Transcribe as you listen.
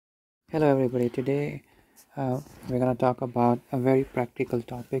Hello everybody, today we're going to talk about a very practical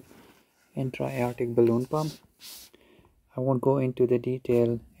topic, intra-aortic balloon pump. I won't go into the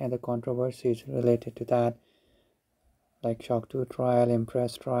detail and the controversies related to that, like shock 2 trial,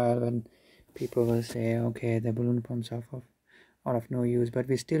 impress trial, when people will say, okay, the balloon pumps are out of no use, but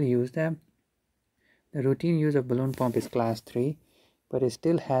we still use them. The routine use of balloon pump is class 3, but it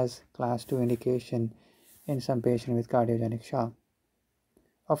still has class 2 indication in some patients with cardiogenic shock.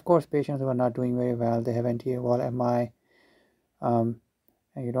 Of course, patients who are not doing very well, they have anterior wall MI, and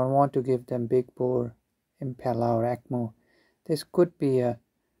you don't want to give them big bore impella or ECMO. This could be a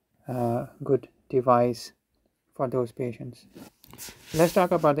good device for those patients. Let's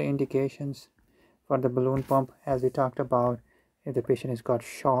talk about the indications for the balloon pump, as we talked about. If the patient has got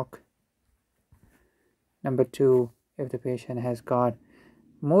shock. Number 2, if the patient has got,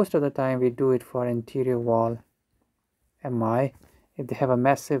 most of the time we do it for anterior wall MI. If they have a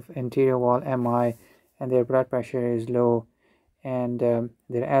massive anterior wall MI and their blood pressure is low, and their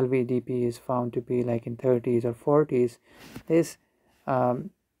LVDP is found to be like in 30s or 40s, this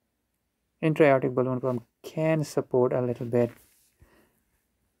intra-aortic balloon pump can support a little bit.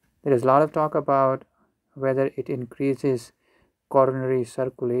 There is a lot of talk about whether it increases coronary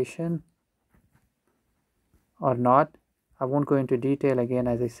circulation or not. I won't go into detail again,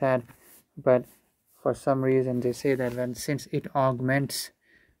 as I said, but for some reason they say that since it augments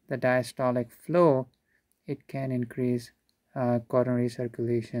the diastolic flow, it can increase coronary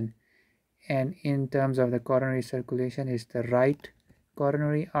circulation. And in terms of the coronary circulation, is the right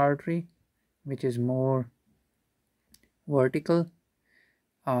coronary artery, which is more vertical,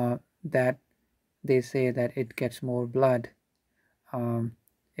 that they say that it gets more blood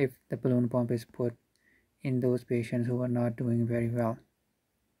if the balloon pump is put in those patients who are not doing very well.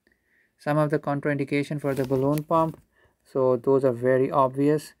 Some of the contraindication for the balloon pump, so those are very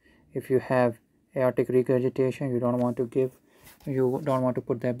obvious. If you have aortic regurgitation, you don't want to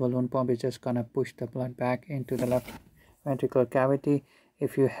put that balloon pump. It's just gonna push the blood back into the left ventricular cavity.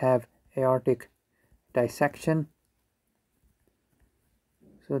 If you have aortic dissection,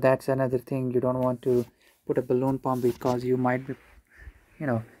 so that's another thing. You don't want to put a balloon pump, because you might be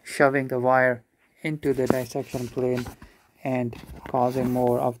shoving the wire into the dissection plane and causing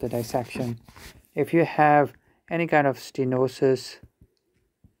more of the dissection. If you have any kind of stenosis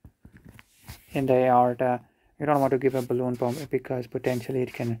in the aorta, you don't want to give a balloon pump, because potentially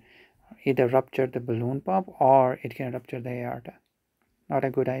it can either rupture the balloon pump or it can rupture the aorta. Not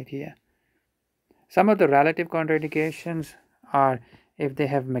a good idea. Some of the relative contraindications are if they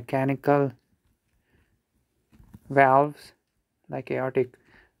have mechanical valves, like aortic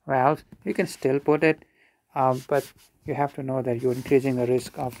valves, you can still put it, but you have to know that you're increasing the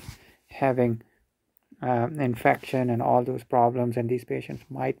risk of having infection and all those problems, and these patients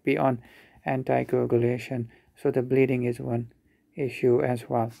might be on anticoagulation, so the bleeding is one issue as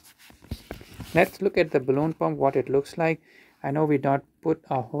well. Let's look at the balloon pump, what it looks like. I know we don't put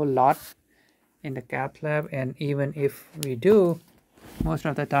a whole lot in the cath lab, and even if we do, most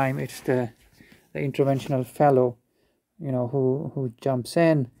of the time it's the interventional fellow who jumps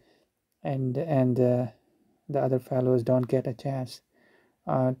in, and the other fellows don't get a chance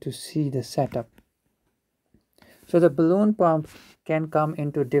to see the setup. So the balloon pump can come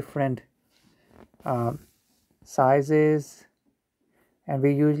into different sizes, and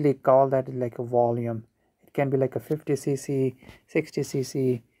we usually call that like a volume. It can be like a 50 cc, 60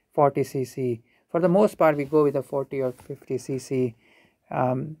 cc, 40 cc. For the most part, we go with a 40 or 50 cc.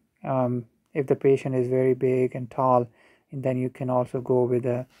 If the patient is very big and tall, and then you can also go with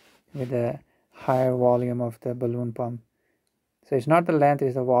a higher volume of the balloon pump. So it's not the length,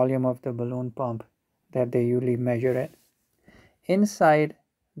 it's the volume of the balloon pump that they usually measure it. Inside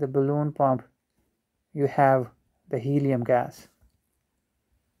the balloon pump, you have the helium gas.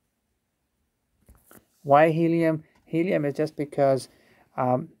 Why helium? Helium is just because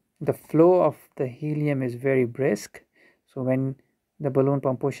the flow of the helium is very brisk. So when the balloon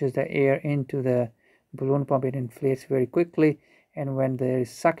pump pushes the air into the balloon pump, it inflates very quickly, and when there is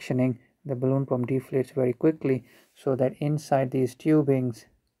suctioning, the balloon pump deflates very quickly, so that inside these tubings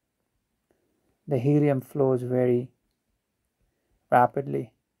the helium flows very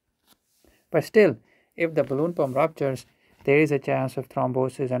rapidly. But still, if the balloon pump ruptures, there is a chance of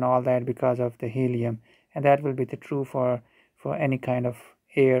thrombosis and all that because of the helium, and that will be the true for any kind of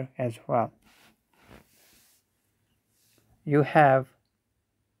air as well. You have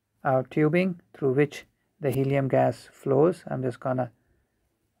our tubing through which the helium gas flows. I'm just gonna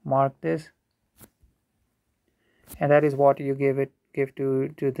mark this, and that is what you give to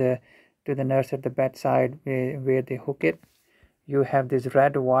the nurse at the bedside where they hook it. You have this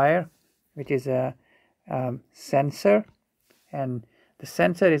red wire which is a sensor, and the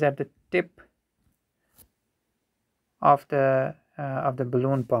sensor is at the tip of the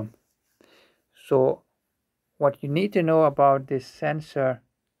balloon pump. So what you need to know about this sensor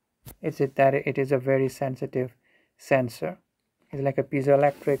is that it is a very sensitive sensor. It's like a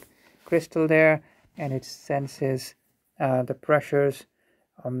piezoelectric crystal there, and it senses the pressures.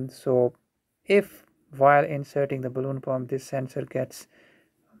 So if while inserting the balloon pump this sensor gets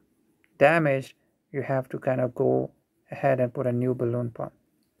damaged, you have to kind of go ahead and put a new balloon pump.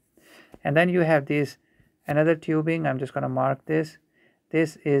 And then you have this another tubing. I'm just going to mark this.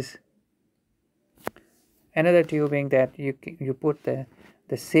 This is another tubing that you put the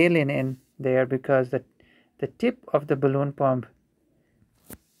saline in there, because the tip of the balloon pump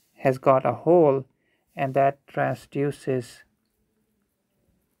has got a hole, and that transduces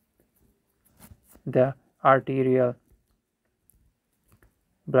the arterial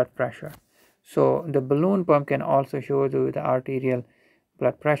blood pressure. So the balloon pump can also show you the arterial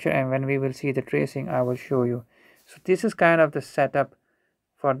blood pressure, and when we will see the tracing, I will show you. So this is kind of the setup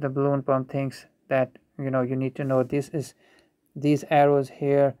for the balloon pump, things that you need to know. These arrows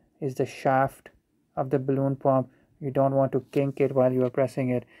here is the shaft of the balloon pump. You don't want to kink it while you are pressing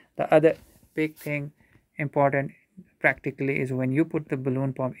it. The other big thing important practically is when you put the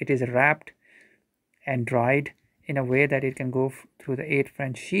balloon pump, it is wrapped and dried in a way that it can go through the 8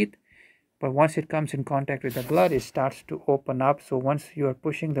 French sheath. But once it comes in contact with the blood, it starts to open up. So once you are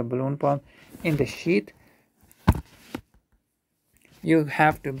pushing the balloon pump in the sheath, you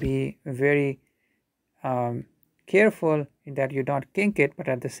have to be very careful that you don't kink it, but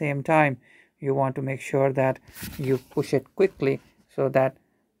at the same time you want to make sure that you push it quickly so that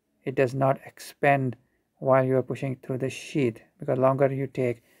it does not expand while you are pushing through the sheath, because longer you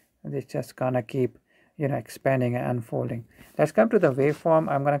take, it's just gonna keep expanding and unfolding. Let's come to the waveform.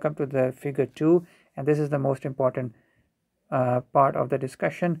 I'm going to come to the figure 2, and this is the most important part of the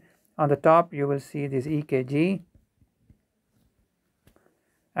discussion. On the top you will see this EKG.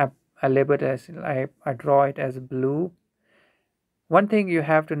 I label it as I draw it as blue. One thing you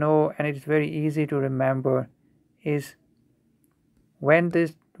have to know, and it's very easy to remember, is when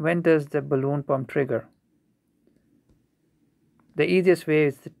does the balloon pump trigger? The easiest way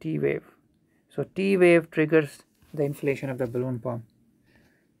is the T wave. So T wave triggers the inflation of the balloon pump.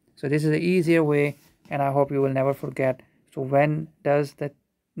 So this is the easier way, and I hope you will never forget. So when does the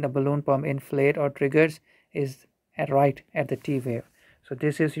balloon pump inflate or triggers is right at the T wave. So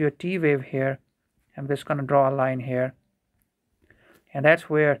this is your T wave here. I'm just going to draw a line here, and that's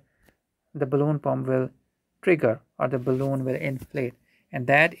where the balloon pump will trigger, or the balloon will inflate, and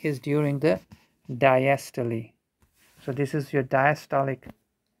that is during the diastole. So this is your diastolic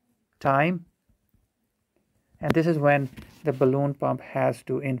time, and this is when the balloon pump has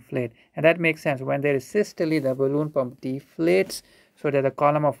to inflate. And that makes sense. When there is systole, the balloon pump deflates so that the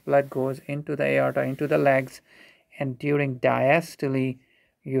column of blood goes into the aorta, into the legs, and during diastole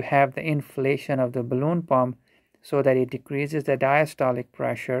you have the inflation of the balloon pump so that it decreases the diastolic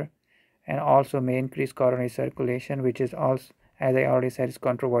pressure and also may increase coronary circulation, which is also, as I already said, is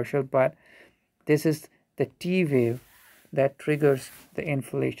controversial, but this is the T wave that triggers the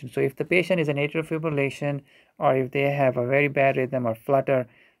inflation. So if the patient is in atrial fibrillation, or if they have a very bad rhythm or flutter,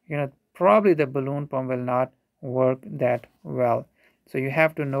 probably the balloon pump will not work that well. So you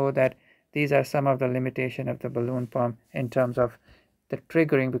have to know that these are some of the limitations of the balloon pump in terms of the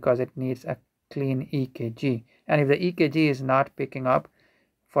triggering, because it needs a clean EKG. And if the EKG is not picking up,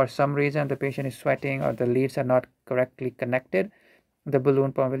 for some reason the patient is sweating or the leads are not correctly connected, the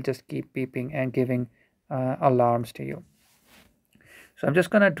balloon pump will just keep beeping and giving alarms to you. So I'm just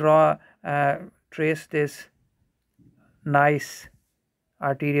going to trace this nice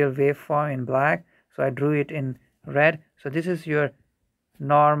arterial waveform in black. So I drew it in red. So this is your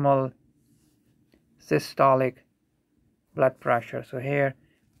normal systolic blood pressure. So here,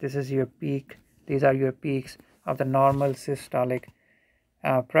 this is your peak. These are your peaks of the normal systolic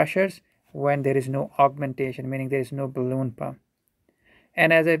pressures when there is no augmentation, meaning there is no balloon pump.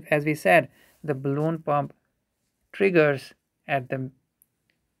 And as we said, the balloon pump triggers at the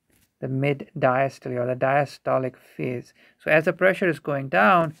mid diastole, or the diastolic phase. So as the pressure is going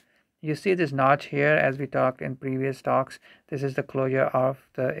down, you see this notch here, as we talked in previous talks. This is the closure of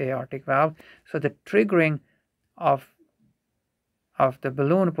the aortic valve. So the triggering of the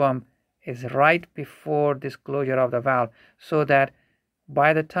balloon pump is right before this closure of the valve, so that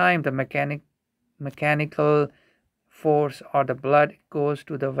by the time the mechanical force or the blood goes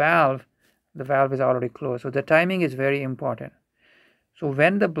to the valve is already closed. So the timing is very important. So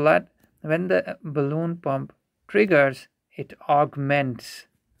when the balloon pump triggers, it augments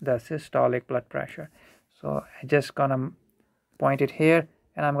the systolic blood pressure. So I just gonna point it here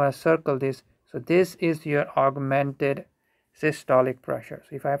and I'm gonna circle this. So this is your augmented systolic pressure.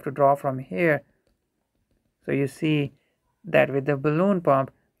 So if I have to draw from here, so you see that with the balloon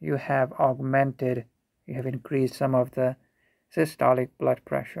pump you have increased some of the systolic blood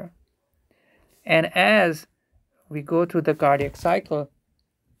pressure. And as we go through the cardiac cycle,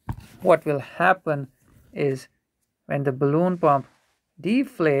 what will happen is when the balloon pump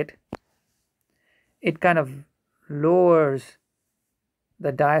deflate, it kind of lowers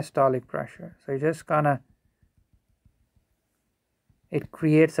the diastolic pressure. So it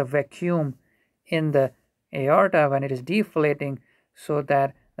creates a vacuum in the aorta when it is deflating, so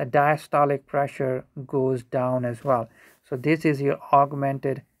that the diastolic pressure goes down as well. So this is your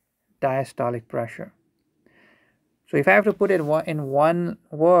augmented diastolic pressure. So if I have to put it in one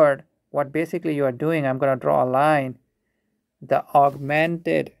word, what basically you are doing, I'm going to draw a line. The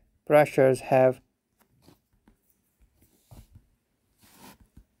augmented pressures have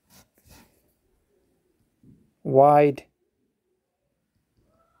wide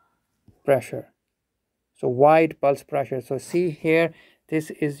pressure. So wide pulse pressure. So see here, this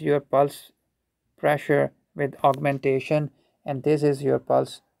is your pulse pressure with augmentation, and this is your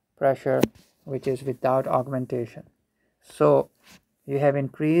pulse pressure which is without augmentation. So you have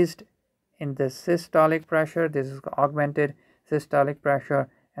increased in the systolic pressure, this is augmented systolic pressure,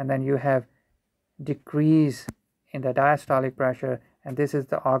 and then you have decrease in the diastolic pressure, and this is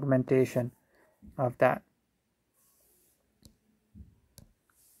the augmentation of that.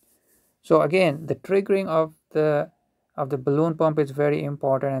 So again, the triggering of the balloon pump is very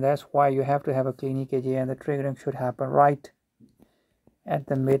important, and that's why you have to have a clean EKG, and the triggering should happen right at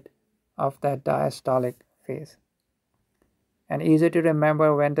the mid of that diastolic phase. And easy to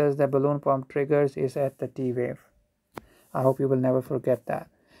remember when does the balloon pump triggers is at the T wave. I hope you will never forget that.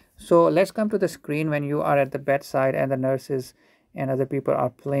 So let's come to the screen when you are at the bedside and the nurses and other people are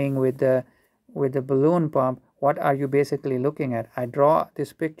playing with the balloon pump. What are you basically looking at? I draw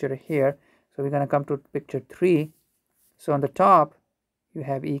this picture here. So we're going to come to picture 3. So on the top you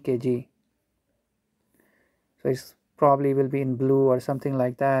have EKG. So it's probably will be in blue or something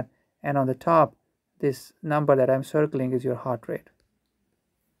like that. And on the top, this number that I'm circling is your heart rate.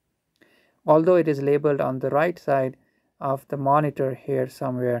 Although it is labeled on the right side of the monitor here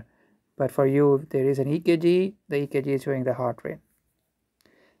somewhere, but for you there is an EKG. The EKG is showing the heart rate.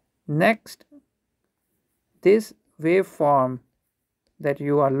 Next, this waveform that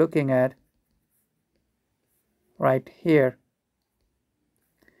you are looking at right here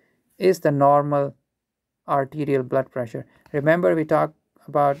is the normal arterial blood pressure. Remember, we talked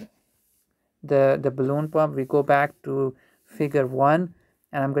about the balloon pump. We go back to figure 1,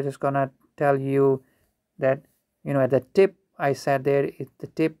 and I'm just gonna tell you that, you know, at the tip, I said the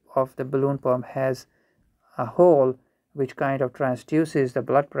tip of the balloon pump has a hole which kind of transduces the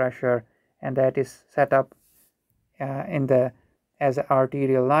blood pressure, and that is set up as an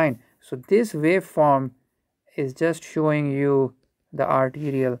arterial line. So this waveform is just showing you the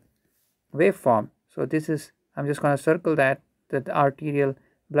arterial waveform. So this is, I'm just going to circle that the arterial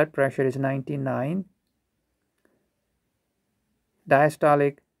blood pressure is 99,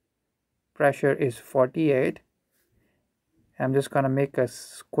 diastolic pressure is 48. I'm just going to make a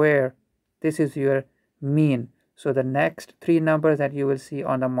square. This is your mean. So the next 3 numbers that you will see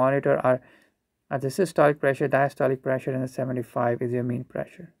on the monitor are the systolic pressure, diastolic pressure, and the 75 is your mean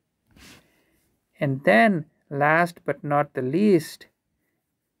pressure. And then last but not the least,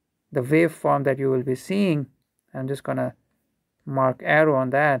 the waveform that you will be seeing, I'm just going to mark arrow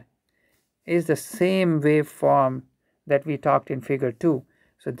on that, is the same waveform that we talked in figure 2.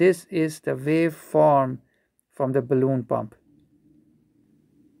 So this is the waveform from the balloon pump.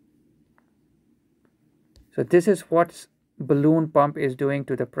 So this is what balloon pump is doing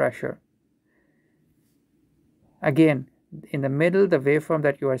to the pressure. Again, in the middle, the waveform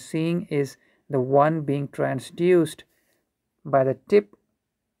that you are seeing is the one being transduced by the tip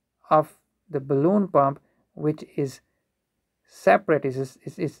of the balloon pump, which is separate,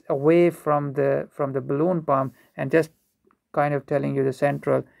 is away from the balloon pump, and just kind of telling you the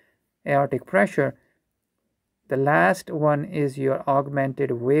central aortic pressure. The last one is your augmented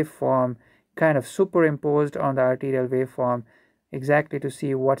waveform, kind of superimposed on the arterial waveform, exactly to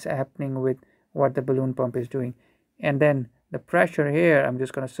see what's happening with what the balloon pump is doing. And then the pressure here, I'm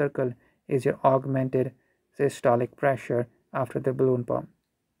just going to circle, is your augmented systolic pressure after the balloon pump.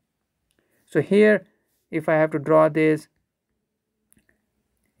 So here, if I have to draw this,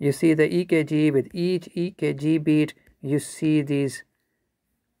 you see the EKG. With each EKG beat, you see these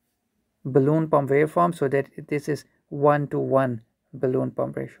balloon pump waveforms, so that this is 1-to-1 balloon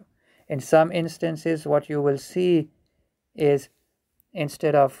pump ratio. In some instances, what you will see is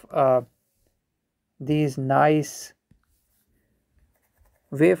instead of these nice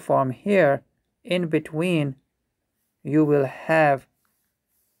waveform here, in between you will have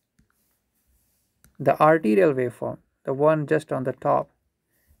the arterial waveform, the one just on the top.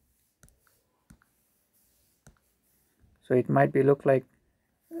 So it might be look like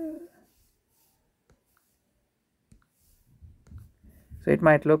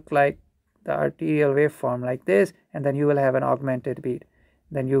the arterial waveform like this, and then you will have an augmented beat.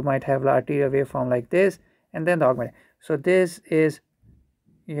 Then you might have the arterial waveform like this, and then the augmented. So this is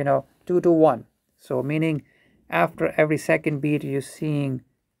 2 to 1. So meaning after every second beat you're seeing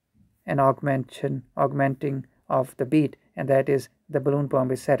an augmenting of the beat, and that is the balloon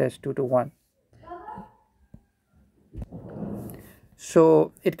pump is set as 2 to 1.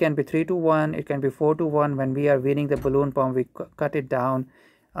 So it can be 3 to 1, it can be 4 to 1. When we are weaning the balloon pump, we cut it down.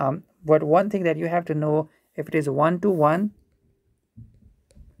 But one thing that you have to know, if it is 1 to 1,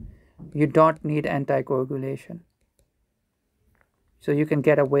 you don't need anticoagulation. So you can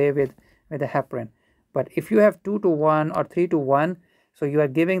get away with the heparin. But if you have 2 to 1 or 3 to 1, so you are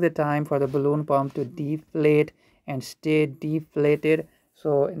giving the time for the balloon pump to deflate and stay deflated.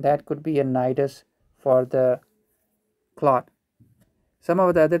 So that could be a nidus for the clot. Some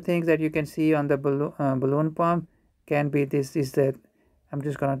of the other things that you can see on the balloon pump can be this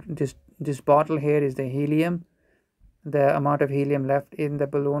bottle here is the helium, the amount of helium left in the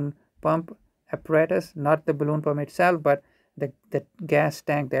balloon pump apparatus, not the balloon pump itself, but the gas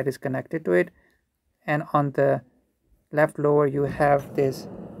tank that is connected to it. And on the left lower you have this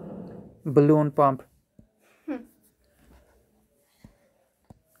balloon pump.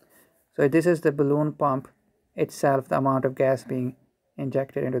 So this is the balloon pump itself, the amount of gas being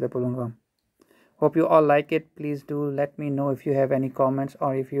injected into the balloon pump. Hope you all like it. Please do let me know if you have any comments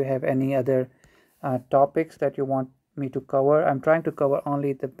or if you have any other topics that you want me to cover. I'm trying to cover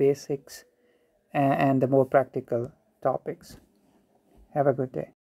only the basics and the more practical topics. Have a good day.